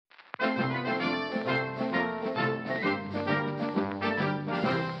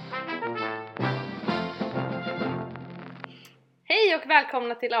Hej och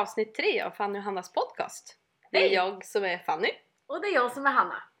välkomna till avsnitt 3 av Fanny och Hannas podcast. Det är Hej. jag som är Fanny. Och det är jag som är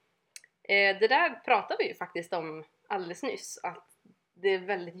Hanna. Det där pratade vi ju faktiskt om alldeles nyss. Att det är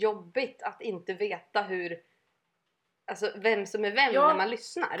väldigt jobbigt att inte veta vem som är vem när man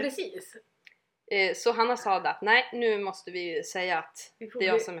lyssnar. Precis. Så Hanna sa att nej, nu måste vi säga att det är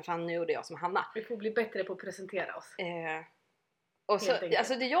jag som är Fanny och det är jag som är Hanna. Vi får bli bättre på att presentera oss. Och så,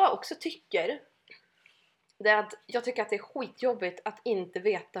 alltså det jag också tycker, det är att jag tycker att det är skitjobbigt att inte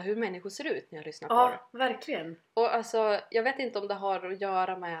veta hur människor ser ut när jag lyssnar på det. Ja, verkligen. Och alltså, jag vet inte om det har att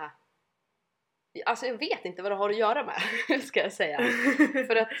göra med... Alltså jag vet inte vad det har att göra med, ska jag säga.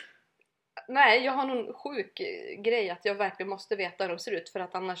 För att, nej, jag har någon sjuk grej att jag verkligen måste veta hur de ser ut. För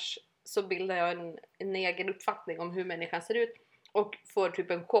att annars så bildar jag en egen uppfattning om hur människan ser ut. Och får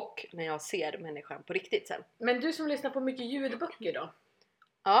typ en chock när jag ser människan på riktigt sen. Men du som lyssnar på mycket ljudböcker då?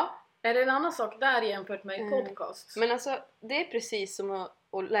 Ja. Är det en annan sak där jämfört med podcast? Men alltså, det är precis som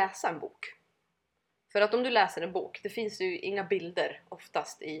att läsa en bok. För att om du läser en bok, det finns ju inga bilder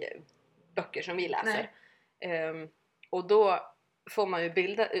oftast i böcker som vi läser. Och då får man ju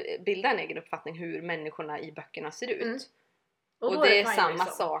bilda en egen uppfattning hur människorna i böckerna ser ut. Mm. Och det är samma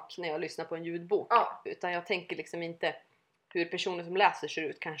sak när jag lyssnar på en ljudbok. Ja. Utan jag tänker liksom inte hur personer som läser ser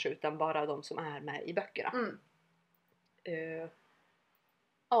ut kanske, utan bara de som är med i böckerna.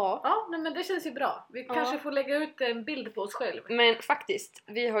 Ja, men det känns ju bra. Vi kanske får lägga ut en bild på oss själv. Men faktiskt,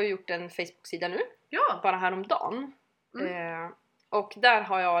 vi har ju gjort en Facebook-sida nu. Ja. Bara häromdagen. Och där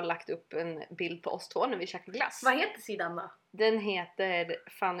har jag lagt upp en bild på oss två när vi käkar glass. Vad heter sidan då? Den heter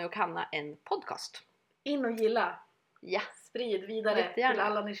Fanny och Hanna, en podcast. In och gilla. Ja. Sprid vidare till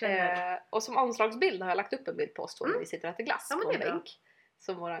alla ni känner. Och som omslagsbild har jag lagt upp en bild på oss två när vi sitter och äter glass på en bänk.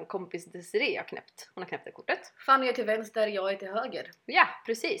 Som våran kompis Desiree har knäppt. Hon har knäppt det kortet. Fanny är till vänster, jag är till höger. Ja,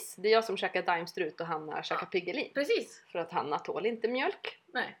 precis. Det är jag som käkar daimstrut och Hanna käkar Piggelin. Precis. För att Hanna tål inte mjölk.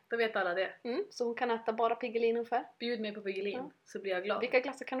 Nej, då vet alla det. Så hon kan äta bara Piggelin ungefär. Bjud mig på Piggelin så blir jag glad. Vilka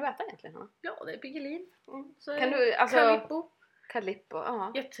glassar kan du äta egentligen, Hanna? Ja, det är Piggelin. Så kan du, alltså... Calippo,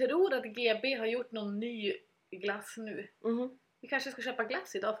 ja. Jag tror att GB har gjort någon ny glass nu. Vi kanske ska köpa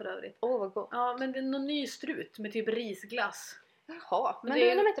glass idag för övrigt. Vad gott. Ja, men det är någon ny strut med typ risglass. Jaha, men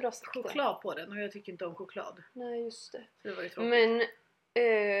det är inte choklad på den och jag tycker inte om choklad. Nej, just det. Så det var ju tråkigt. Men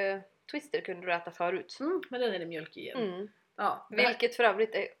Twister kunde du äta förut. Men den är det mjölk i igen. Ja, vilket för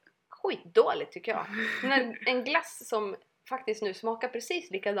övrigt är skitdåligt tycker jag. Men en glass som faktiskt nu smakar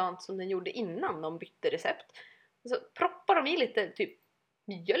precis likadant som den gjorde innan de bytte recept. Så proppar de i lite typ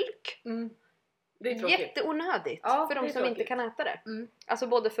mjölk. Det är tråkigt. Jätteonödigt för de som inte kan äta det. Alltså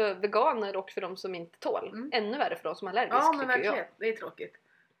både för veganer och för de som inte tål. Ännu värre för de som är allergiska. Ja, men verkligen. Det är tråkigt.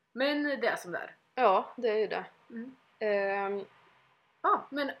 Men det är som där. Ja, det är ju det. Ja,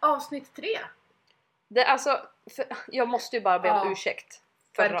 men avsnitt 3. Jag måste ju bara be om ursäkt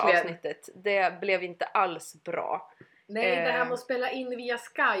för avsnittet. Det blev inte alls bra. Nej, det här med att spela in via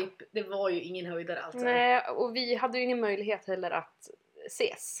Skype, det var ju ingen höjdare alltså. Nej, och vi hade ju ingen möjlighet heller att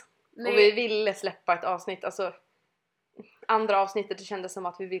ses. Nej. Och vi ville släppa ett avsnitt, alltså andra avsnittet, det kändes som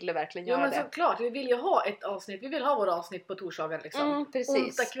att vi ville verkligen göra det. Ja, men såklart, vi vill ju ha ett avsnitt, vi vill ha våra avsnitt på torsdagen liksom. Precis.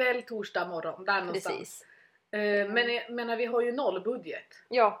 Onsdag kväll, torsdag morgon, där någonstans. Precis. Men vi har ju noll budget.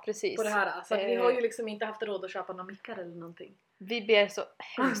 Ja, precis. På det här, så att vi har ju liksom inte haft råd att köpa några mickar eller någonting. Vi ber så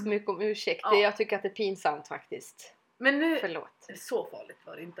hemskt mycket om ursäkt, jag tycker att det är pinsamt faktiskt. Men nu, förlåt. Så farligt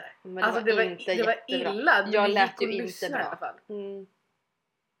var det inte. Men alltså det var illa. Jag lät ju inte bra. I alla fall.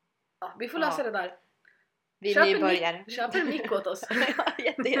 Ja, vi får lösa det där. Vi nybörjare. Köp en mick åt oss.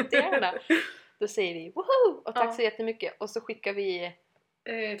 Jättegärna. Då säger vi woho! Och tack så jättemycket. Och så skickar vi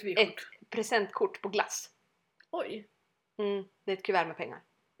ett presentkort på glass. Oj. Det är ett kuvert med pengar.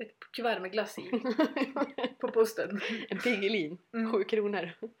 Ett kuvert med glass i. På posten. En Piggelin. 7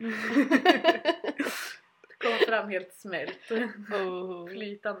 kronor. Kommer fram helt smält.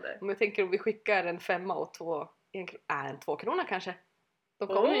 Flytande. Om jag tänker om vi skickar en 5 och 2 kronor kanske. De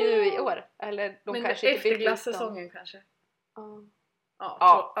kommer ju i år. Eller de men kanske efter glassäsongen kanske.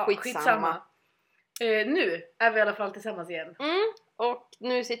 Ja, skitsamma. Nu är vi i alla fall tillsammans igen. Och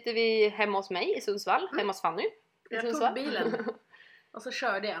nu sitter vi hemma hos mig i Sundsvall. Hemma hos Fanny. Jag tog bilen. Och så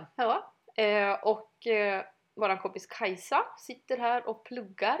körde jag. Ja. Och våran kompis Kajsa sitter här och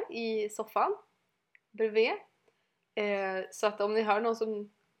pluggar i soffan. Bredvid. Så att om ni hör någon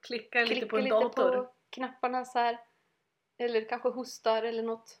som klickar lite på en dator. På knapparna så här. Eller kanske hostar eller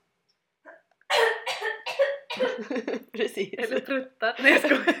något. Precis. Eller pruttar. Nej, jag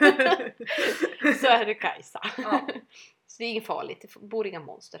skojar. Så är det Kajsa. Ja. Så det är inget farligt. Det bor inga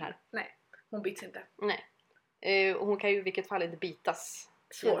monster här. Nej, hon bits inte. Nej. Och hon kan ju i vilket fall inte bitas.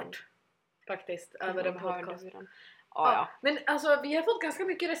 Svårt. Faktiskt. Över en podcast. Ja. Men alltså vi har fått ganska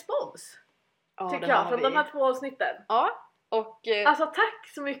mycket respons. Tycker det jag, har från vi. de här 2 avsnitten. Ja, och Alltså tack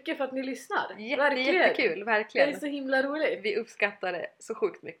så mycket för att ni lyssnar. jättekul, verkligen. Det är så himla roligt. Vi uppskattar det så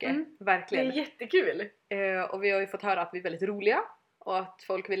sjukt mycket, verkligen. Det är jättekul. Och vi har ju fått höra att vi är väldigt roliga och att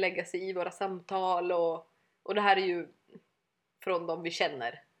folk vill lägga sig i våra samtal och det här är ju från de vi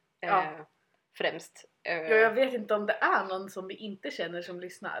känner främst. Jag vet inte om det är någon som vi inte känner som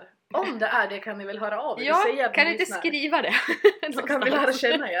lyssnar. Om det är det kan ni väl höra av er. Ja, säga att kan ni du inte lyssnar. skriva det? Så kan vi lära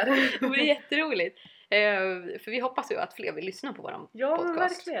känna er. Det blir jätteroligt. För vi hoppas ju att fler vill lyssna på våran podcast. Men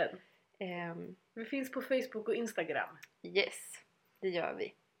verkligen. Um, Vi finns på Facebook och Instagram. Yes, det gör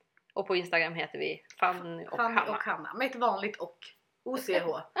vi. Och på Instagram heter vi Fanny och Fanny Hanna. och Hanna. Med ett vanligt och. OCH.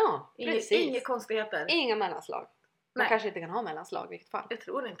 Ja, precis. Inga konstigheter. Inga mellanslag. Man Nej. kanske inte kan ha mellanslag i vilket fall. Jag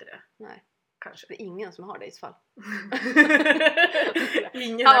tror inte det. Nej. Kanske. Det är ingen som har det i så fall.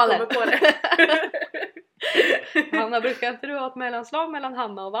 Ingen har kommit på det. Hanna, brukar inte du ha ett mellanslag mellan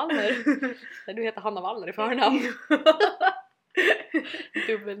Hanna och Wallner? Du heter Hanna Wallner i förnamn.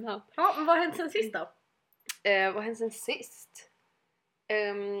 Dubbelnamn. Ja, men vad har hänt sen sist då? Vad har hänt sen sist?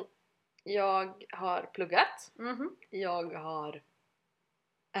 Jag har pluggat. Jag har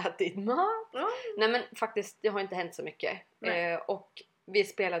ätit mat. Nej men faktiskt, det har inte hänt så mycket. Och vi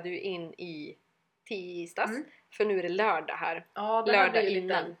spelade ju in i tisdags. För nu är det lördag här. Ja, det lördag blir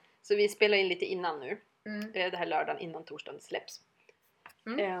innan. lite. Så vi spelar in lite innan nu. Det här lördagen innan torsdagen släpps.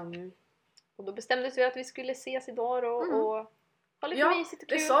 Och då bestämdes vi att vi skulle ses idag och ha lite mysigt och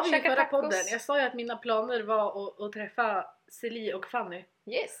kul. Det sa vi i förra tacos. podden. Jag sa ju att mina planer var att träffa Celie och Fanny.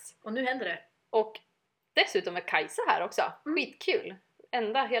 Yes. Och nu händer det. Och dessutom är Kajsa här också. Skitkul.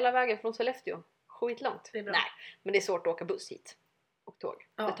 Ända hela vägen från Sollefteå. Skitlångt. Det är bra. Nej, men det är svårt att åka buss hit. Och tåg.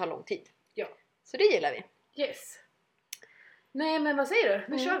 Ja. Det tar lång tid. Ja. Så det gillar vi. Yes. Nej men vad säger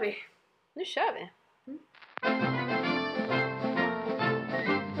du? Nu kör vi. Nu kör vi.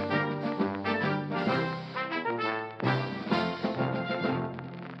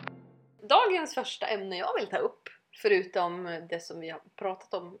 Dagens första ämne jag vill ta upp, förutom det som vi har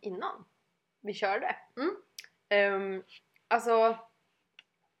pratat om innan vi körde. Alltså,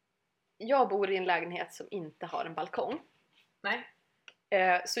 jag bor i en lägenhet som inte har en balkong. Nej.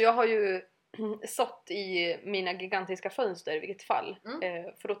 Så jag har ju sått i mina gigantiska fönster i vilket fall.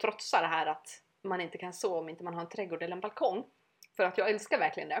 För att trotsa det här att man inte kan så om inte man har en trädgård eller en balkong. För att jag älskar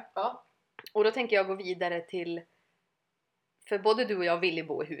verkligen det. Ja. Och då tänker jag gå vidare till... För både du och jag vill ju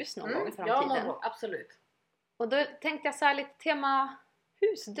bo i hus någon gång i framtiden. Ja, någon gång. Absolut. Och då tänkte jag så här lite tema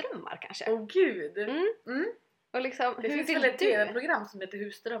husdrömmar kanske. Åh gud. Och liksom, Det finns väl ett tv-program som heter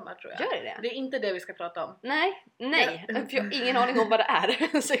Husdrömmar tror jag. Gör det? Det är inte det vi ska prata om. Nej. För jag har ingen aning om vad det är.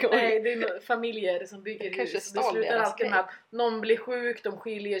 Nej, det är familjer som bygger hus. Det slutar alltid med att någon blir sjuk, de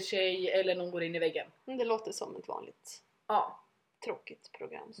skiljer sig eller någon går in i väggen. Det låter som ett vanligt tråkigt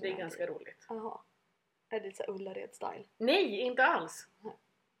program. Det är ganska roligt. Jaha. Är det så Ullared-style? Nej, inte alls.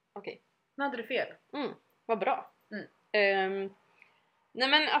 Okej. Nu hade du fel. Vad bra. Nej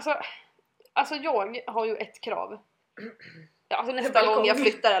men alltså jag har ju ett krav. Alltså nästa gång jag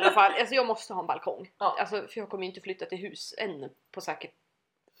flyttar i alla fall. Alltså jag måste ha en balkong. Ja. Alltså för jag kommer ju inte flytta till hus än på säkert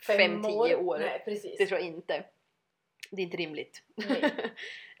 5-10 år. Nej, precis. Det tror jag inte. Det är inte rimligt. Nej.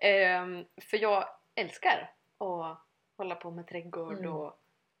 För jag älskar att hålla på med trädgård och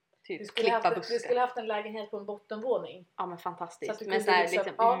typ klippa buskar. Du skulle haft en lägenhet på en bottenvåning. Ja men fantastiskt. Så men så här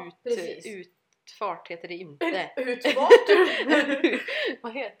liksom, utfart heter det inte. Utfart?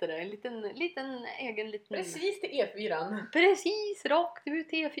 Vad heter det? En liten egen liten... Precis till E4. Precis, rakt ut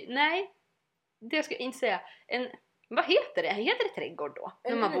till E4. Nej, det ska jag inte säga. Vad heter det? Heter det trädgård då?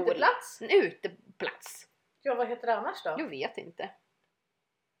 En uteplats? En uteplats. Ja, vad heter det annars då? Jag vet inte.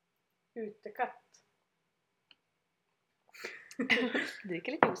 Utekatt.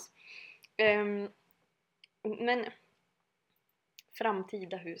 Dricker lite hus. Men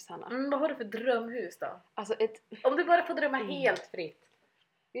framtida hus, Hanna. Vad har du för drömhus då? Alltså om du bara får drömma helt fritt.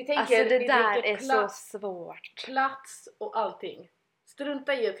 Vi tänker, alltså det vi där är plats, så svårt. Plats och allting.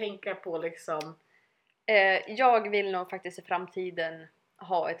 Strunta i att tänka på liksom... Jag vill nog faktiskt i framtiden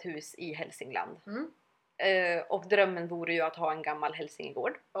ha ett hus i Hälsingland. Och drömmen vore ju att ha en gammal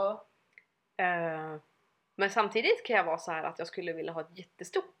hälsingegård. Ja. Men samtidigt kan jag vara så här att jag skulle vilja ha ett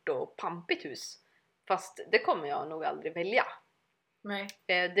jättestort och pampigt hus. Fast det kommer jag nog aldrig välja. Nej.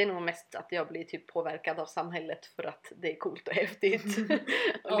 Det är nog mest att jag blir typ påverkad av samhället för att det är coolt och häftigt.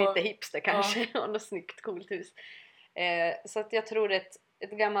 Och lite hipster kanske. Och något snyggt coolt hus. Så att jag tror ett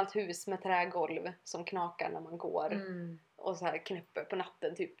gammalt hus med trägolv som knakar när man går. Och så här knäpper på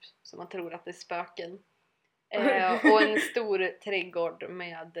natten typ. Så man tror att det är spöken. Och en stor trädgård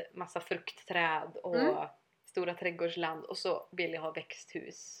med massa fruktträd och stora trädgårdsland och så vill jag ha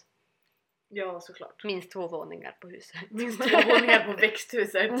växthus. Ja, såklart. Minst 2 våningar på huset. Minst 2 våningar på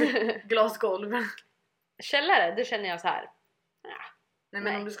växthuset. Glasgolv. Källare, det känner jag så här. Nej,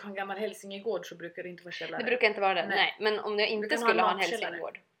 men om du ska ha en gammal hälsingegård så brukar det inte vara källare. Det brukar inte vara det. Nej. Men om jag inte skulle ha en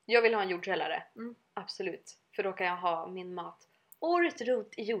hälsingegård. Jag vill ha en jordkällare. Absolut. För då kan jag ha min mat året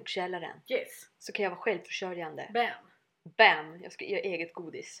runt i jordkällaren. Yes. Så kan jag vara självförsörjande. Bam. Jag ska göra eget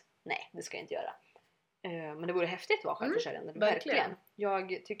godis. Nej, det ska jag inte göra. Men det vore häftigt att vara självförsörjande. Verkligen.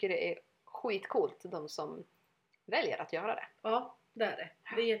 Jag tycker det är skitcoolt de som väljer att göra det. Ja, det är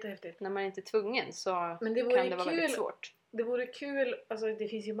det. Det är jättehäftigt. När man inte är tvungen så kan det vara väldigt svårt. Det vore kul, alltså det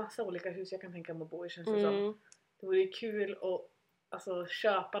finns ju massa olika hus jag kan tänka mig att bo i, känns det som. Det vore kul att alltså,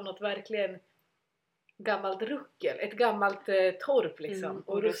 köpa något verkligen gammalt ruckel, ett gammalt torp liksom,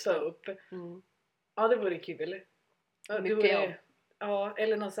 och rusta upp. Ja, det vore kul. Ja,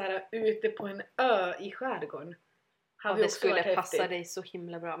 eller någon så här ute på en ö i skärgården. Det skulle passa dig så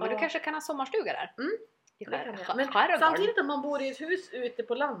himla bra. Men du kanske kan ha sommarstuga där? Men samtidigt om man bor i ett hus ute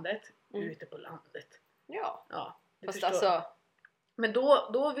på landet. Ute på landet. Ja. Fast alltså, men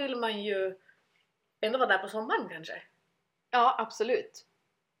då vill man ju ändå vara där på sommaren kanske. Ja, absolut.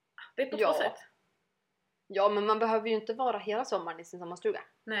 Det är på två sätt. Ja, men man behöver ju inte vara hela sommaren i sin sommarstuga.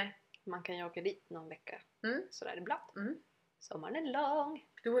 Nej. Man kan ju åka dit någon vecka. Sådär ibland. Sommaren är lång.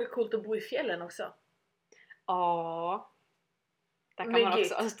 Det vore coolt att bo i fjällen också. Ja. Där kan man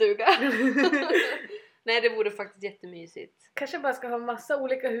också ha en stuga. Nej, det vore faktiskt jättemysigt. Kanske bara ska ha massa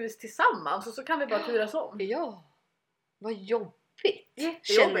olika hus tillsammans och så kan vi bara turas om. Ja. Vad jobbigt.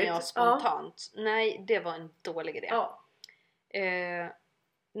 Känner jag spontant. Ja. Nej, det var en dålig idé. Ja.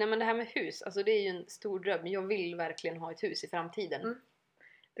 Nej, men det här med hus, alltså det är ju en stor dröm. Jag vill verkligen ha ett hus i framtiden.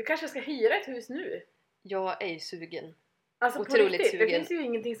 Du kanske ska hyra ett hus nu? Jag är ju sugen. Alltså otroligt sugen. Det finns ju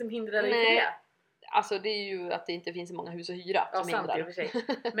ingenting som hindrar dig för det. Alltså det är ju att det inte finns så många hus att hyra som hindrar. Ja, sant i och för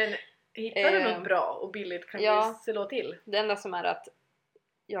sig. Men hittar du något bra och billigt kan vi slå till. Det enda som är att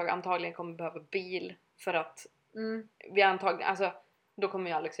jag antagligen kommer behöva bil för att vi antagligen, alltså då kommer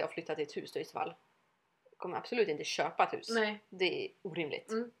ju Alex och jag flytta till ett hus då i så fall. Kommer absolut inte köpa ett hus. Nej. Det är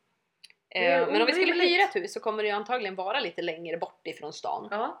orimligt. Men om vi skulle hyra ett hus så kommer det ju antagligen vara lite längre bort ifrån stan.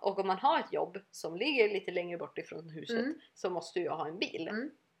 Ja. Och om man har ett jobb som ligger lite längre bort ifrån huset så måste ju jag ha en bil.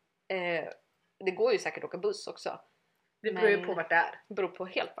 Det går ju säkert att åka buss också. Det beror ju på vart det är. Det beror på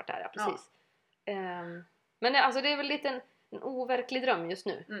helt vart det är, ja, precis. Men alltså det är väl lite en overklig dröm just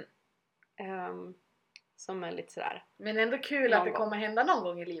nu. Som är lite sådär. Men ändå kul att det kommer hända någon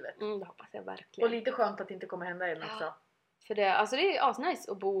gång i livet. Det hoppas jag verkligen. Och lite skönt att det inte kommer hända än också. För det är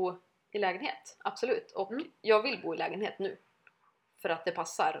asnice att bo i lägenhet. Absolut. Och jag vill bo i lägenhet nu. För att det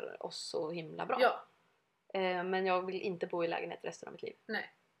passar oss så himla bra. Ja. Men jag vill inte bo i lägenhet resten av mitt liv.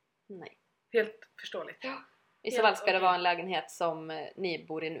 Nej. Helt förstårligt. Ja. I så fall ska det vara en lägenhet som ni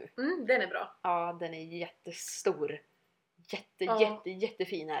bor i nu. Den är bra. Ja, den är jättestor.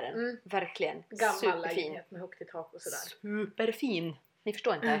 Jättefin är den. Verkligen. Gammal superfin. lägenhet med högt i tak och sådär. Superfin. Ni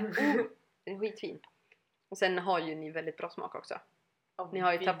förstår inte. Den är skitfin. Och sen har ju ni väldigt bra smak också. Ni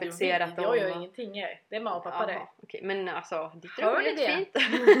har ju tapetserat dem. Jag gör ingenting. Det är mamma och pappa det. Okej. Men alltså, ditt rum är jättefint.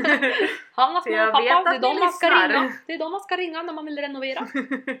 Hannas mamma och pappa, det är de man ska ringa. Det är de man ska ringa när man vill renovera.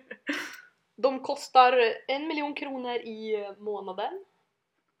 De kostar 1 miljon kronor i månaden.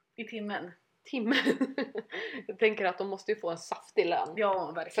 I timmen. Jag tänker att de måste ju få en saftig lön.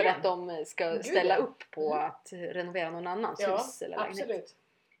 Ja, verkligen. För att de ska ställa upp på att renovera någon annans hus eller lägenhet. Absolut.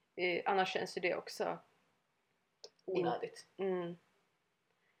 Annars känns ju det också onödigt.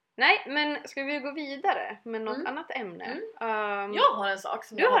 Nej, men ska vi gå vidare med något annat ämne? Jag har en sak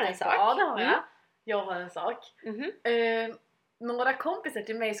som du har en sak? Ja, det har jag. Jag har en sak. Några kompisar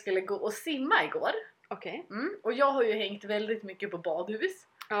till mig skulle gå och simma igår. Okej. Och jag har ju hängt väldigt mycket på badhus.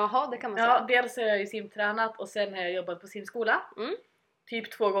 Jaha, det kan man säga. Dels har jag ju simtränat och sen har jag jobbat på simskola.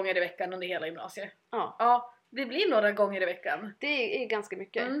 Typ 2 gånger i veckan under hela gymnasiet. Ja, det blir några gånger i veckan. Det är ganska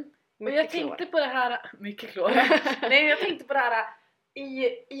mycket. Och jag tänkte på det här... Mycket klor. Nej, jag tänkte på det här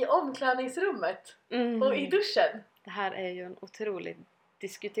i omklädningsrummet och i duschen. Det här är ju en otroligt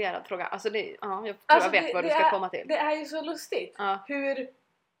diskuterad fråga. Alltså jag vet vad du ska komma till. Det är ju så lustigt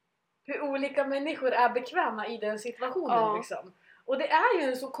hur olika människor är bekväma i den situationen liksom. Och det är ju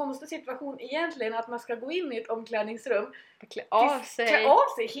en så konstig situation egentligen att man ska gå in i ett omklädningsrum klä av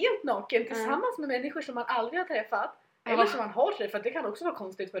sig helt naken tillsammans med människor som man aldrig har träffat. Eller som man har träffat, det kan också vara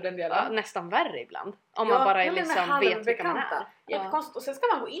konstigt för den delen. Ja, nästan värre ibland. Om man bara liksom vet vilka man är. Jättekonstigt. Och sen ska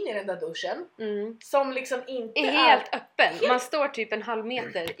man gå in i den där duschen som liksom inte är helt öppen. Man står typ en halv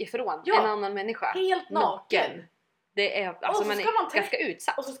meter ifrån en annan människa. Helt naken. Det är, alltså man är ganska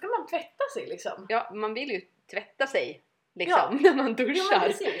utsatt. Och så ska man tvätta sig liksom. Ja, man vill ju tvätta sig liksom när man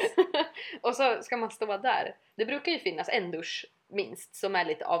duschar. Ja, och så ska man stå där. Det brukar ju finnas en dusch minst som är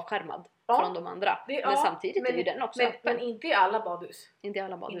lite avskärmad från de andra. Men samtidigt är ju den också öppen. Men inte i alla badhus. Inte i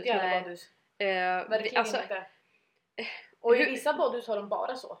alla badhus. Inte i alla badhus. Verkligen inte. Och i vissa badhus har de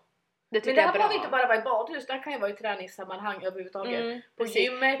bara så. Men det här behöver inte bara vara ett badhus, det här kan ju vara i träningssammanhang överhuvudtaget. På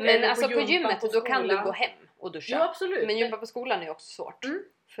gymmet. Men alltså på gymmet då kan du gå hem och duscha. Ja, absolut. Men gympa på skolan är också svårt.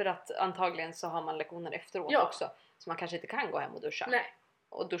 För att antagligen så har man lektioner efteråt också. Så man kanske inte kan gå hem och duscha. Nej.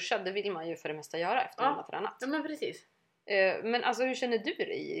 Och duscha, det vill man ju för det mesta göra efter man har tränat. Ja, men precis. Men alltså hur känner du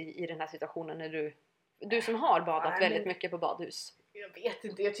dig i den här situationen när du som har badat väldigt mycket på badhus? Jag vet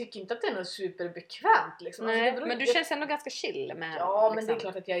inte, jag tycker inte att det är något superbekvämt liksom. Nej, alltså, men du känns ändå ganska chill med. Ja, liksom. Men det är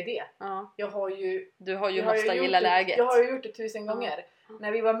klart att jag är det. Ja. Du måste gilla läget. Jag har ju gjort det 1000 gånger.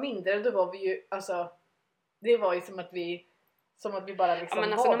 När vi var mindre då var vi ju, alltså det var ju som att vi bara liksom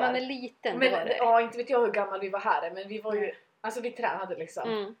men alltså när man är liten men, var det. Ja, inte vet jag hur gammal vi var här, men vi var ju, alltså vi tränade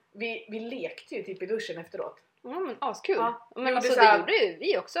liksom. Vi lekte ju typ i duschen efteråt. Ja, men askul. Ja, men alltså det gjorde ju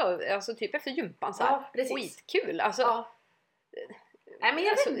vi också, alltså typ efter gympan så här. Ja, skitkul. Alltså nej, men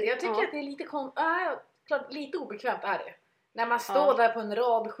jag vet inte, jag tycker att det är lite klart lite obekvämt är det. När man står där på en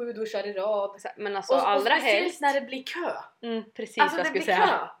rad, 7 duschar i rad. Men alltså allra helst när det blir kö. Precis alltså, vad jag skulle säga.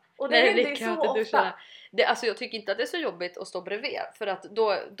 Kö. Och det händer så ofta. Alltså jag tycker inte att det är så jobbigt att stå bredvid. För att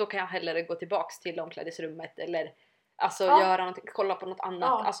då kan jag hellre gå tillbaks till omklädningsrummet. Eller alltså göra någonting, kolla på något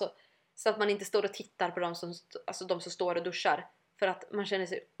annat. Alltså, så att man inte står och tittar på de som står och duschar. För att man känner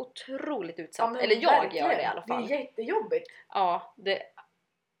sig otroligt utsatt. Eller jag gör det i alla fall. Det är jättejobbigt. Ja,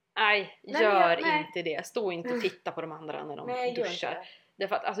 Nej, inte det. Stå inte och titta på de andra när de duschar. Det är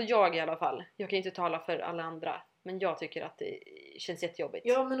för att, alltså jag i alla fall, jag kan inte tala för alla andra, men jag tycker att det känns jättejobbigt.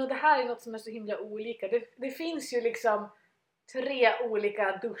 Ja, men och det här är något som är så himla olika. Det finns ju liksom 3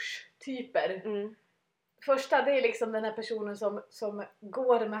 olika duschtyper. Första, det är liksom den här personen som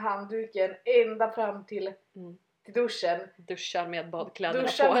går med handduken ända fram till duschen. Duschar med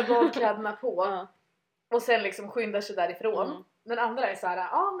badkläderna på. Och sen liksom skyndar sig därifrån. Den andra är så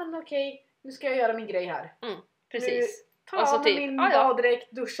här, men okej, nu ska jag göra min grej här. Precis. Ta av typ, min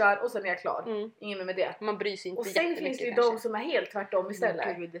baddräkt, duschar och sen är jag klar. Ingen med det. Man bryr sig inte. Och sen finns det ju de som är helt tvärtom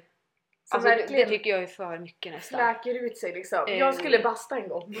istället. Alltså det tycker jag är för mycket nästan. Fläker ut sig liksom. Jag skulle basta en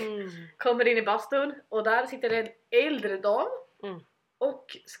gång. Kommer in i bastun och där sitter en äldre dam.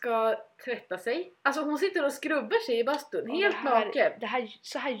 Och ska tvätta sig. Alltså hon sitter och skrubbar sig i bastun. Helt naken.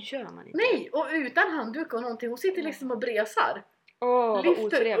 Så här gör man inte. Nej, och utan handduk och någonting. Hon sitter liksom och bresar.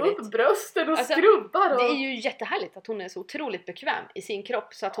 Lyfter upp brösten och skrubbar. Det är ju jättehärligt att hon är så otroligt bekväm i sin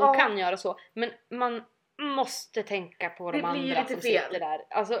kropp. Så att hon kan göra så. Men man måste tänka på de andra som sitter där.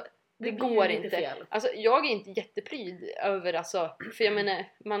 Alltså det går inte. Fel. Alltså jag är inte jättepryd över för jag menar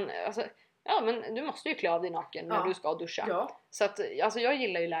men du måste ju klä av dig naken när du ska duscha. Ja. Så att alltså jag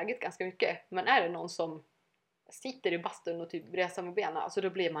gillar ju läget ganska mycket. Men är det någon som sitter i bastun och typ bresar med benen, alltså då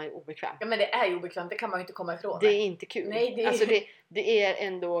blir man ju obekväm. Ja, men det är ju obekvämt, det kan man ju inte komma ifrån. Det är inte kul. Nej, alltså det är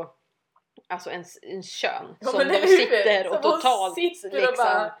ändå alltså en kön som de sitter och totalt sitter och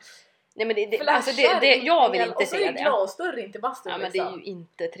bara nej men jag vill inte se det. Och så är glasdörr inte bastun. Ja, men det är ju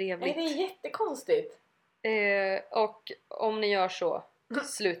inte trevligt. Nej, det är jättekonstigt. Och om ni gör så,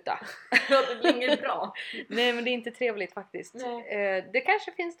 sluta. Det blir inget bra. Nej, men det är inte trevligt faktiskt. Det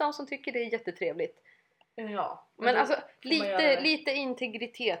kanske finns de som tycker det är jättetrevligt. Ja. Men alltså lite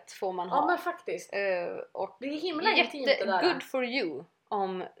integritet får man ha. Ja, men faktiskt. Och det är himla intimt det där. Good for you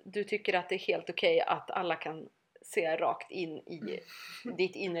om du tycker att det är helt okej att alla kan se rakt in i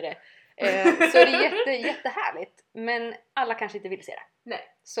ditt inre. Så det är jättehärligt. Men alla kanske inte vill se det.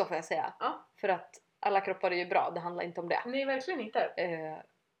 Nej. Så får jag säga. Ja. För att alla kroppar är ju bra, det handlar inte om det. Nej, verkligen inte.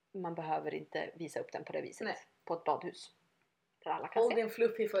 Man behöver inte visa upp den på det viset. Nej. På ett badhus. För alla kan Håll din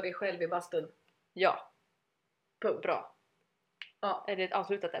fluffy för dig själv i bastun. Ja. Punkt. Bra. Ja. Är det ett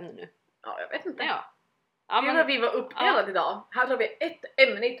avslutat ämne nu? Ja, jag vet inte. Ja. Vi var uppdelade idag. Här har vi ett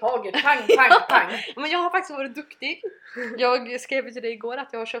ämne i taget. Pang, pang, pang. Men jag har faktiskt varit duktig. Jag skrev till dig igår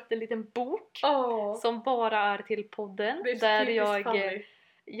att jag har köpt en liten bok. Som bara är till podden. Där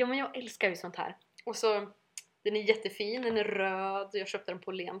ja, men jag älskar ju sånt här. Och så, den är jättefin, den är röd. Jag köpte den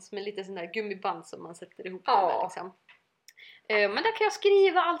på Lens med lite sån där gummiband som man sätter ihop den med liksom. Men där kan jag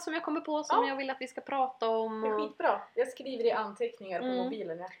skriva allt som jag kommer på som jag vill att vi ska prata om. Det är skitbra. Jag skriver i anteckningar på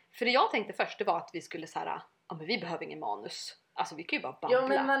mobilen. Ja. För det jag tänkte först det var att vi skulle såhär, men vi behöver ingen manus. Alltså vi kan ju bara babbla. Ja,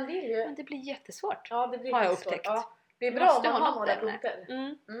 men man vill ju. Men det blir jättesvårt. Ja, det blir har jag upptäckt. Ja. Det är bra om man har några punkter.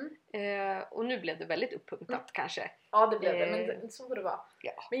 Och nu blev det väldigt upppunktat kanske. Ja, det blev det. Men så får det vara.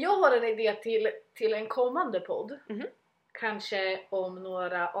 Ja. Men jag har en idé till en kommande podd. Kanske om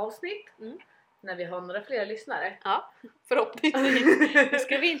några avsnitt. när vi har några fler lyssnare. Ja, förhoppningsvis. Nu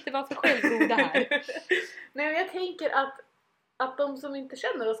ska vi inte vara för självgoda här. Nej, men jag tänker att de som inte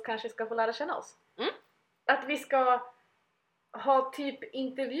känner oss kanske ska få lära känna oss. Att vi ska ha typ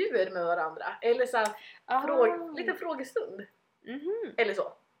intervjuer med varandra. Eller så här, lite frågestund. Eller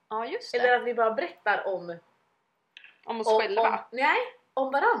så. Ja, just det. Eller att vi bara berättar om oss själva? Nej,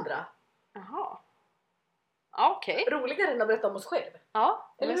 om varandra. Jaha. Ja, okej. Roligare än att berätta om oss själv.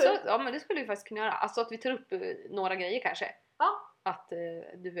 Ja, men det skulle vi faktiskt kunna göra. Alltså att vi tar upp några grejer kanske. Ja. Att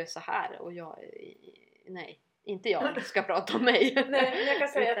du är så här och jag... Nej, inte jag ska prata om mig. Nej, men jag kan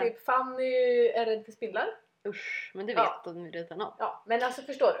säga att typ Fanny är rädd för spindlar. Usch, men det vet de redan om. Ja, men alltså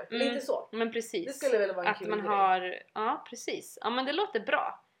förstår du? Lite så. Men precis. Det skulle väl vara en att kul man grej. har... Ja, precis. Ja, men det låter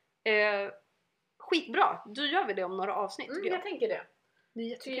bra. Skitbra. Då gör vi det om några avsnitt. Jag tänker det. Det är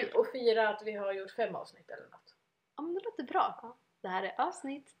jättekul. Typ och fira att vi har gjort 5 avsnitt eller något. Ja, men det låter bra. Ja. Det här är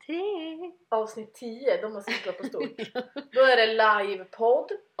avsnitt 10. Avsnitt 10, de har cyklat på stort. Då är det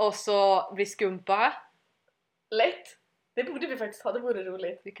livepodd. Och så blir skumpa. Lätt. Det borde vi faktiskt ha, det vore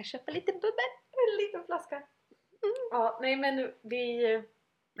roligt. Vi kan köpa lite bubbel. En liten flaska. Ja, nej men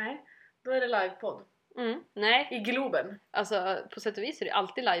nej, då är det livepodd. Nej. I Globen. Alltså på sätt och vis är det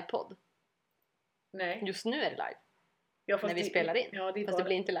alltid livepodd. Nej. Just nu är det live. Ja, när vi spelar in. Ja, fast det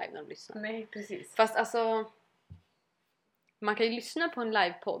blir inte live när de lyssnar. Nej, precis. Fast alltså... Man kan ju lyssna på en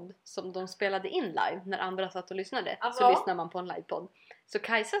livepodd som de spelade in live när andra satt och lyssnade. Så lyssnar man på en livepodd. Så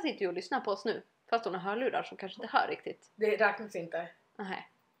Kajsa sitter ju och lyssnar på oss nu. Fast hon har hörlurar som kanske inte hör riktigt. Det räknas inte. Nej.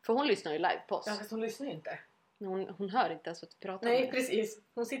 För hon lyssnar ju live på oss. Ja, fast hon lyssnar ju inte. Hon hör inte ens att vi pratar. Nej, precis.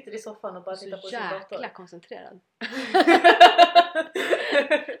 Hon sitter i soffan och bara tittar på sin dator. Så jäkla koncentrerad.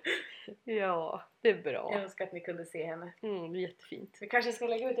 Ja, det är bra. Jag önskar att ni kunde se henne. Det är jättefint. Vi kanske ska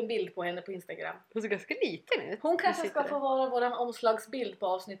lägga ut en bild på henne på Instagram. Hon är ganska liten nu. Hon kanske ska få vara våran omslagsbild på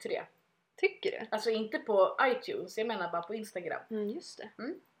avsnitt 3. Tycker du? Alltså inte på iTunes, jag menar bara på Instagram. Just det.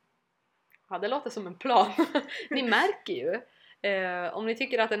 Ja, det låter som en plan. Ni märker ju. Om ni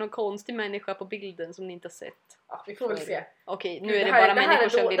tycker att det är någon konstig människa på bilden som ni inte har sett. Ja, vi får väl se. Okej, nu är det bara människor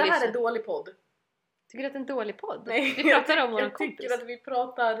som vill lyssna. Det här är dålig podd. Tycker du att det är en dålig podd? Nej, vi pratar om våran kompis. Jag tycker att vi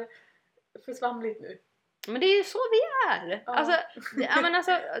pratar för svamligt nu. Men det är ju så vi är. Ja.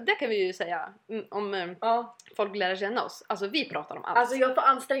 Alltså, det kan vi ju säga om folk lär känna oss. Alltså vi pratar om allt. Alltså jag får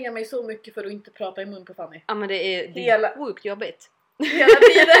anstränga mig så mycket för att inte prata i mun på Fanny. Ja, men det är sjukt jobbigt. Hela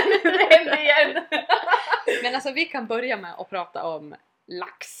tiden. igen. Men alltså vi kan börja med att prata om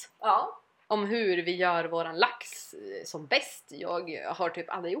lax. Ja. Om hur vi gör våran lax som bäst. Jag har typ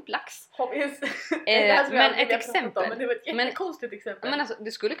aldrig gjort lax. Men ett exempel. Men det var ett jättekonstigt exempel. Men alltså,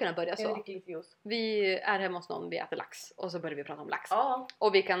 det skulle kunna börja så. Lite vi är hemma hos någon, vi äter lax. Och så börjar vi prata om lax. Ja.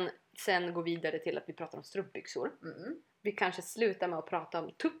 Och vi kan sen gå vidare till att vi pratar om strumpbyxor. Vi kanske slutar med att prata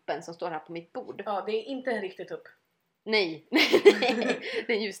om tuppen som står här på mitt bord. Ja, det är inte en riktig tupp. Nej,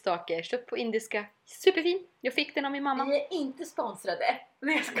 det är en ljusstake. Köpt på indiska. Superfin. Jag fick den av min mamma. Vi är inte sponsrade.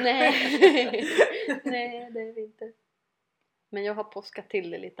 Nej, det är vi inte. Men jag har påskat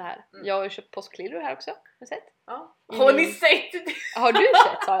till det lite här. Jag har ju köpt påskklirror här också. Har du sett? Ja. Har ni sett? Har du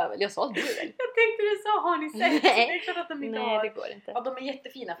sett, sa jag väl? Jag sa du väl? Jag tänkte du sa, har ni sett? Nej. Det är klart att de inte Nej, har. det går inte. Ja, de är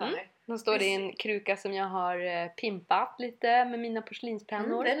jättefina för mig. De står i en kruka som jag har pimpat lite med mina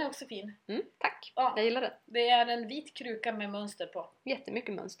porslinspennor. Den är också fin. Tack, ja. Jag gillar den. Det är en vit kruka med mönster på.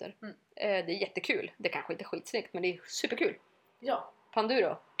 Jättemycket mönster. Det är jättekul. Det kanske inte är skitsnyggt, men det är superkul. Ja.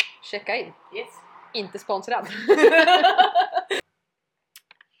 Panduro, checka in. Yes. Inte sponsrad.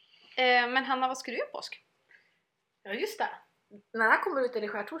 Men Hanna, vad ska du göra påsk? Ja, just det. När det här kommer ut är det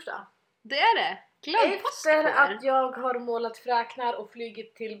skärtorsdag. Det är det. Glöm påsk. Efter att jag har målat fräknar och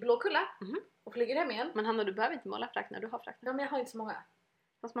flugit till Blåkulla. Och flyger hem igen. Men Hanna, du behöver inte måla fräknar, du har fräknar. Ja, men jag har inte så många.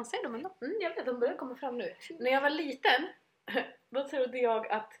 Fast man ser dem ändå. Jag vet, de börjar komma fram nu. När jag var liten, då trodde jag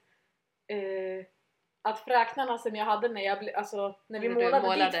att fräknarna som jag hade när vi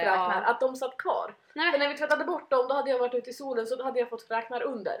målade dit fräknar, att de satt kvar. Nej. För när vi tvättade bort dem, då hade jag varit ute i solen, så då hade jag fått fräknar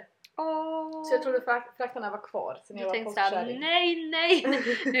under. Så jag trodde fräknarna var kvar. Så när jag var såhär, nej.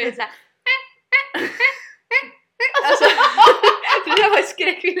 Du är såhär. Alltså, det var ett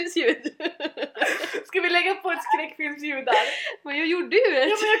skräckfilmsljud. Ska vi lägga på ett skräckfilmsljud där? Men jag gjorde ju ett.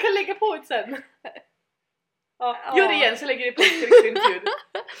 Ja, men jag kan lägga på ett sen. Ja. Gör det igen så lägger vi på ett skräckfilmsljud.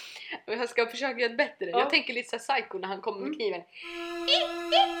 Jag ska försöka göra ett bättre. Jag tänker lite så Psycho när han kommer med kniven.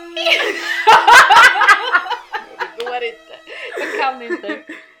 Det går inte. Jag kan inte.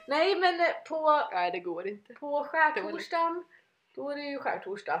 Nej, men Nej, det går inte. På skärtorsdagen, då är det ju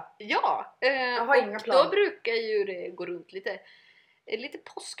skärtorsdag. Ja, jag har inga plan. Då brukar ju det gå runt lite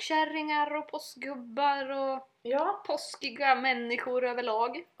påskkärringar och påskgubbar och påskiga människor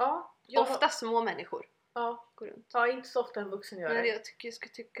överlag. Ja. Ofta små människor. Ja. Går runt. Ja, inte så ofta en vuxen gör det. Men jag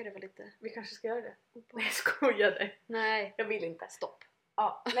skulle tycka det var lite... Vi kanske ska göra det. Nej, jag skojade. Nej. Jag vill inte. Stopp.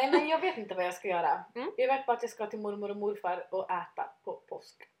 Ja. Nej, men jag vet inte vad jag ska göra. Jag vet bara att jag ska till mormor och morfar och äta på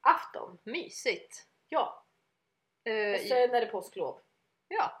påskafton. Mysigt. Ja. Sen är det påsklov.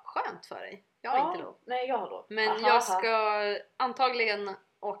 Ja, skönt för dig. Jag har inte lov. Nej, jag har lov. Men jag ska antagligen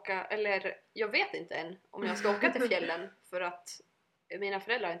åka, eller jag vet inte än om jag ska åka till fjällen för att mina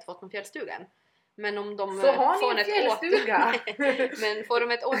föräldrar har inte fått någon fjällstuga än. Men om de får en fjällstuga. Men får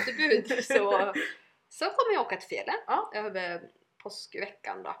de ett återbud så kommer jag åka till fjällen över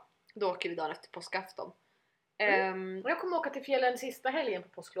påskveckan då. Då åker vi dagen efter påskafton. Jag kommer åka till fjällen sista helgen på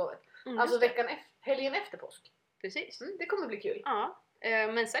påsklovet. Alltså helgen efter påsk. Precis. Det kommer bli kul. Ja.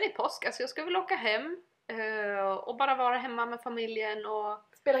 Men sen i påsk, alltså jag ska väl åka hem och bara vara hemma med familjen och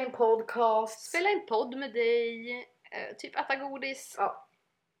spela in podcast. Spela in podd med dig. Typ äta godis.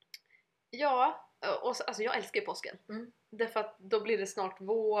 Ja, och alltså jag älskar ju påsken. Därför att då blir det snart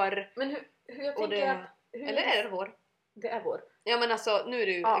vår. Men hur jag tänker eller är det vår? Det är vår. Ja, men alltså nu är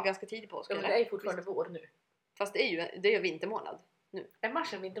det ju ganska tidig påsk. Ja, men det är fortfarande vår nu. Fast det är ju vintermånad nu. Är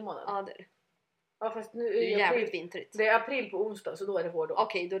mars en vintermånad? Ja, det är det. Ja, fast nu är jävligt vintrigt. Det är april på onsdag, så då är det vår då.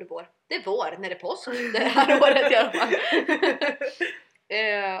 Okej, då är det vår. Det är vår när det är påsk. Det här året i alla fall.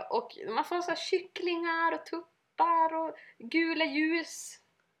 Och man får så här kycklingar och tuppar och gula ljus.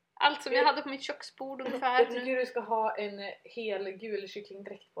 Allt som jag hade på mitt köksbord ungefär. Jag tycker du ska ha en hel gul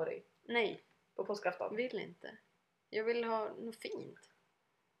kycklingdräkt på dig. Nej. På påskafton. Vill inte. Jag vill ha något fint.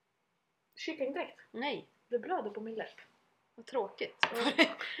 Kycklingdräkt? Nej. Det blöder på min läpp. Vad tråkigt.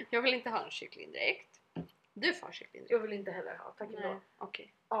 Jag vill inte ha en kycklingdräkt. Du får kycklingdräkt. Jag vill inte heller ha. Tack Nej.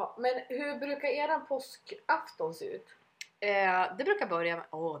 Okej. Ja, men hur brukar eran påskafton se ut? Det brukar börja med...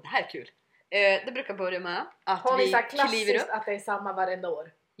 det här är kul. Det brukar börja med att har vi kliver upp. Att det är samma varenda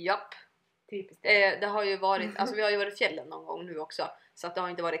år? Japp. Typiskt. Det har ju varit... Alltså vi har ju varit i fjällen någon gång nu också. Så att det har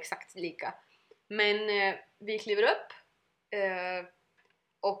inte varit exakt lika. Men vi kliver upp.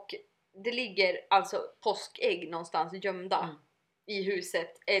 Och det ligger alltså påskägg någonstans gömda i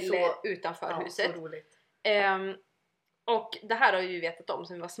huset eller utanför huset. Så roligt. Och det här har jag ju vetat om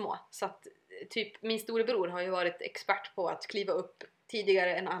sen vi var små. Så att typ min storebror har ju varit expert på att kliva upp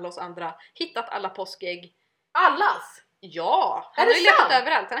tidigare än alla oss andra. Hittat alla påskägg. Allas? Ja! Han har ju letat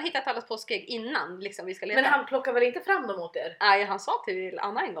överallt. Han har hittat allas påskägg innan liksom, vi ska leta. Men han plockar väl inte fram dem åt er? Nej, han sa till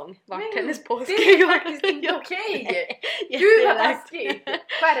Anna en gång vart hennes påskägg. Det är faktiskt inte okej. Gud vad taskigt.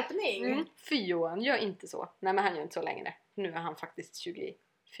 Skärpning. Fy Johan, gör inte så. Nej, men han gör inte så längre. Nu är han faktiskt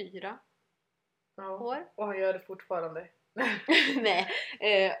 24 år. Och han gör det fortfarande. Nej,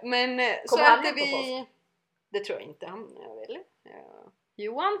 men kommer så han att vi... Det tror jag inte. Jag vill.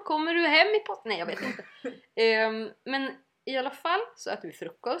 Johan, kommer du hem i påsk? Nej, jag vet inte. Men i alla fall så äter vi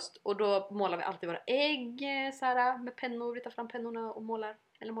frukost. Och då målar vi alltid våra ägg så här, med pennor. Vi tar fram pennorna och målar.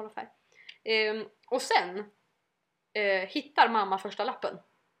 Eller målar färg. Och sen hittar mamma första lappen.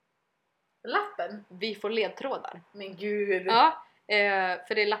 Lappen? Vi får ledtrådar. Men gud. Ja,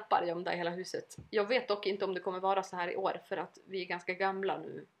 för det är lappar gömda i hela huset. Jag vet dock inte om det kommer vara så här i år. För att vi är ganska gamla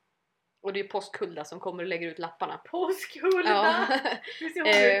nu. Och det är Påskhulda som kommer och lägger ut lapparna. Påskhulda? Ja. Hur ser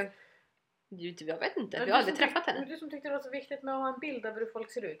hon ut? Jag vet inte, vi har aldrig träffat henne. Du som tyckte det var så viktigt med att ha en bild av hur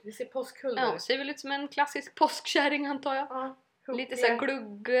folk ser ut. Vi ser Påskhulda ut. Ser väl ut som en klassisk påskkärring antar jag. Ja, lite så här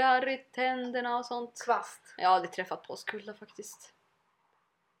gluggar i tänderna och sånt. Kvast. Jag har aldrig träffat Påskhulda faktiskt.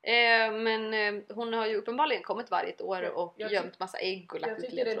 Men hon har ju uppenbarligen kommit varje år och gömt massa ägg och lagt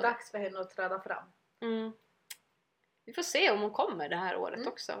ut ledtrådar. Jag tycker det är dags för henne att träda fram. Vi får se om hon kommer det här året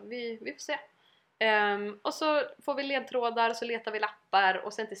också. Vi får se. Och så får vi ledtrådar, så letar vi lappar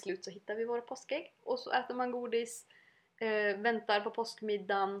och sen till slut så hittar vi våra påskägg. Och så äter man godis, väntar på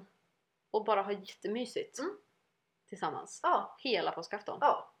påskmiddagen och bara har jättemysigt tillsammans. Ja. Hela påskafton.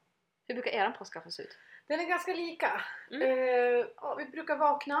 Ja. Hur brukar eran påskafton se ut? Den är ganska lika. Vi brukar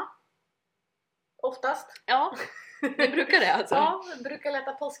vakna. Oftast. Ja, vi brukar det alltså. Ja, vi brukar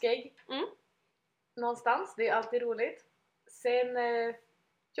leta påskägg. Någonstans, det är alltid roligt. Sen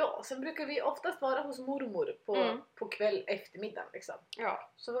brukar vi oftast vara hos mormor på kväll eftermiddag liksom.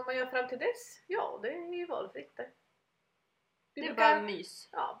 Ja. Så vad man gör fram till dess, det är ju valfritt det. Det är bara mys.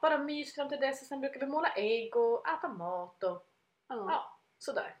 Ja, bara mys fram till dess och sen brukar vi måla ägg och äta mat och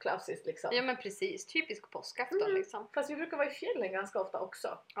sådär klassiskt liksom. Ja men precis, typisk påskafton liksom. Fast vi brukar vara i fjällen ganska ofta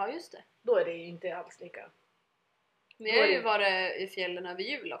också. Ja just det. Då är det ju inte alls lika. Vi har ju varit i fjällen över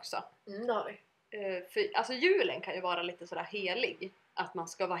jul också. Det har vi. För, alltså julen kan ju vara lite sådär helig. Att man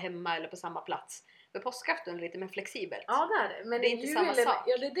ska vara hemma eller på samma plats. För påskafton är lite mer flexibelt. Ja det är det. Men det är inte samma sak.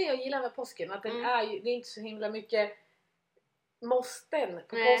 Ja det är det jag gillar med påsken. Att det är inte så himla mycket måsten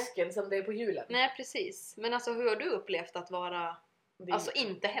på påsken som det är på julen. Nej, precis. Men alltså hur har du upplevt att vara alltså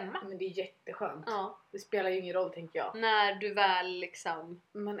inte hemma? Men det är jätteskönt. Ja. Det spelar ju ingen roll, tänker jag. När du väl liksom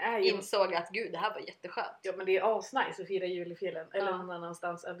insåg att gud, det här var jätteskönt. Ja, men det är asnice att fira jul i fjällen. Eller någon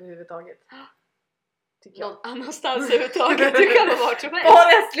annanstans överhuvudtaget. Någon annanstans överhuvudtaget. Du kan vara vart som helst.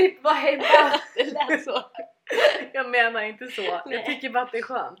 Bara jag slipper vara hemma. Det lät så. Jag menar inte så. Nej. Jag tycker bara att det är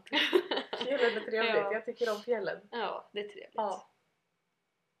skönt. Fjällen är trevligt. Ja. Jag tycker om fjällen. Ja, det är trevligt. Ja.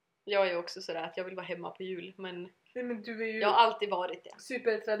 Jag är också sådär att jag vill vara hemma på jul. Men du är ju jag har alltid varit det.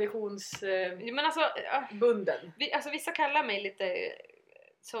 Supertraditions men alltså, bunden. Vissa kallar mig lite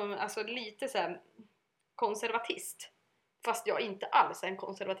som, alltså lite såhär konservatist. Fast jag inte alls är en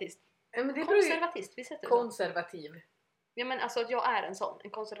konservatist. Men det konservatist, visst heter det konservativ. Ja, men alltså att jag är en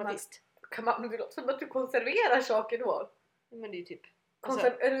konservatist. Men det låter som att du konserverar saker då. Men det är ju typ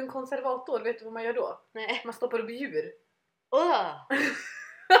är du en konservator? Vet du vad man gör då? Nej. Man stoppar upp djur.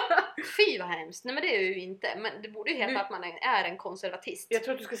 Fy vad hemskt. Nej, men det är ju inte. Men det borde ju heta att man är en konservatist. Jag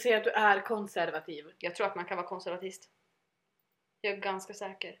tror att du ska säga att du är konservativ. Jag tror att man kan vara konservatist. Jag är ganska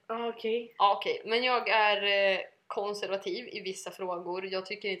säker. Okej. Okej. Men jag är konservativ i vissa frågor. Jag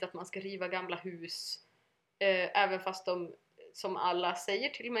tycker inte att man ska riva gamla hus. Även fast de, som alla säger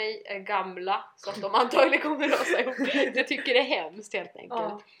till mig, är gamla. Så att de antagligen kommer att rasa ihop. Jag tycker det är hemskt helt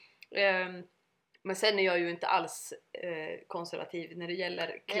enkelt. Men sen är jag ju inte alls konservativ när det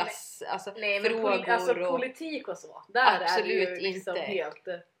gäller klass, frågor alltså politik och så. Där absolut är det ju liksom inte helt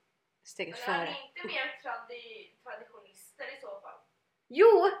steget före. Men är inte mer traditionister i så fall?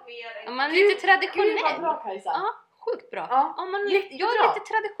 Jo! Man är lite traditionell. Gud vad bra, Kajsa. Ja, sjukt bra. Ja, jag är lite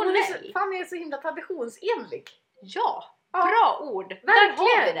traditionell. Fan, är så himla traditionsenlig. Ja, bra ord. Verkligen. Där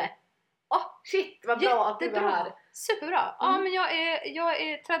har vi det. Shit, vad bra att du är här. Superbra. Ja, men jag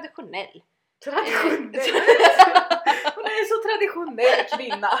är traditionell. Traditionell. Hon är en så traditionell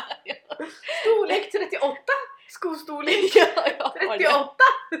kvinna. Storlek 38. Skostorlek 38.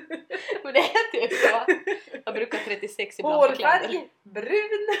 Men det är typ så. Jag brukar 36 ibland på kläder. Hårfärg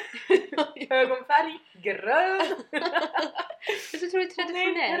brun. Ögonfärg grön. Så tror jag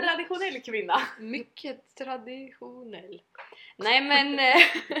traditionell. Traditionell kvinna. Mycket traditionell. Nej, men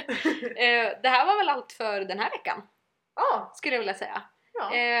det här var väl allt för den här veckan. Ja, skulle jag vilja säga.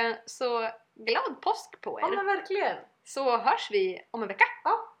 Ja. Så glad påsk på er. Ja, men verkligen. Så hörs vi om en vecka.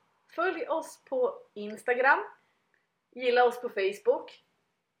 Ja. Följ oss på Instagram. Gilla oss på Facebook.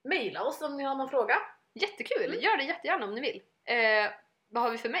 Maila oss om ni har någon fråga. Jättekul, gör det jättegärna om ni vill. Vad har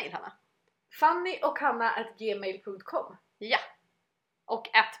vi för mail, Hanna? fannyochhanna@gmail.com. Ja. Och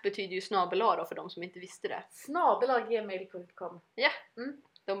betyder ju snabel-a då för de som inte visste det. snabel@gmail.com. Ja.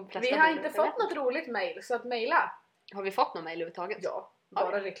 Vi har inte fått något roligt mail, så att maila. Har vi fått något mail överhuvudtaget? Ja,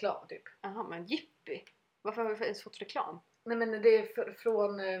 bara reklam typ. Jaha, men jippi. Varför har vi ens fått reklam? Nej, men det är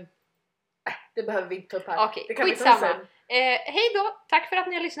från... det behöver vi inte ta upp här. Okej, skitsamma. Hej då, tack för att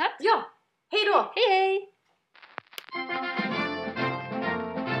ni har lyssnat. Ja, hej då! Hej hej!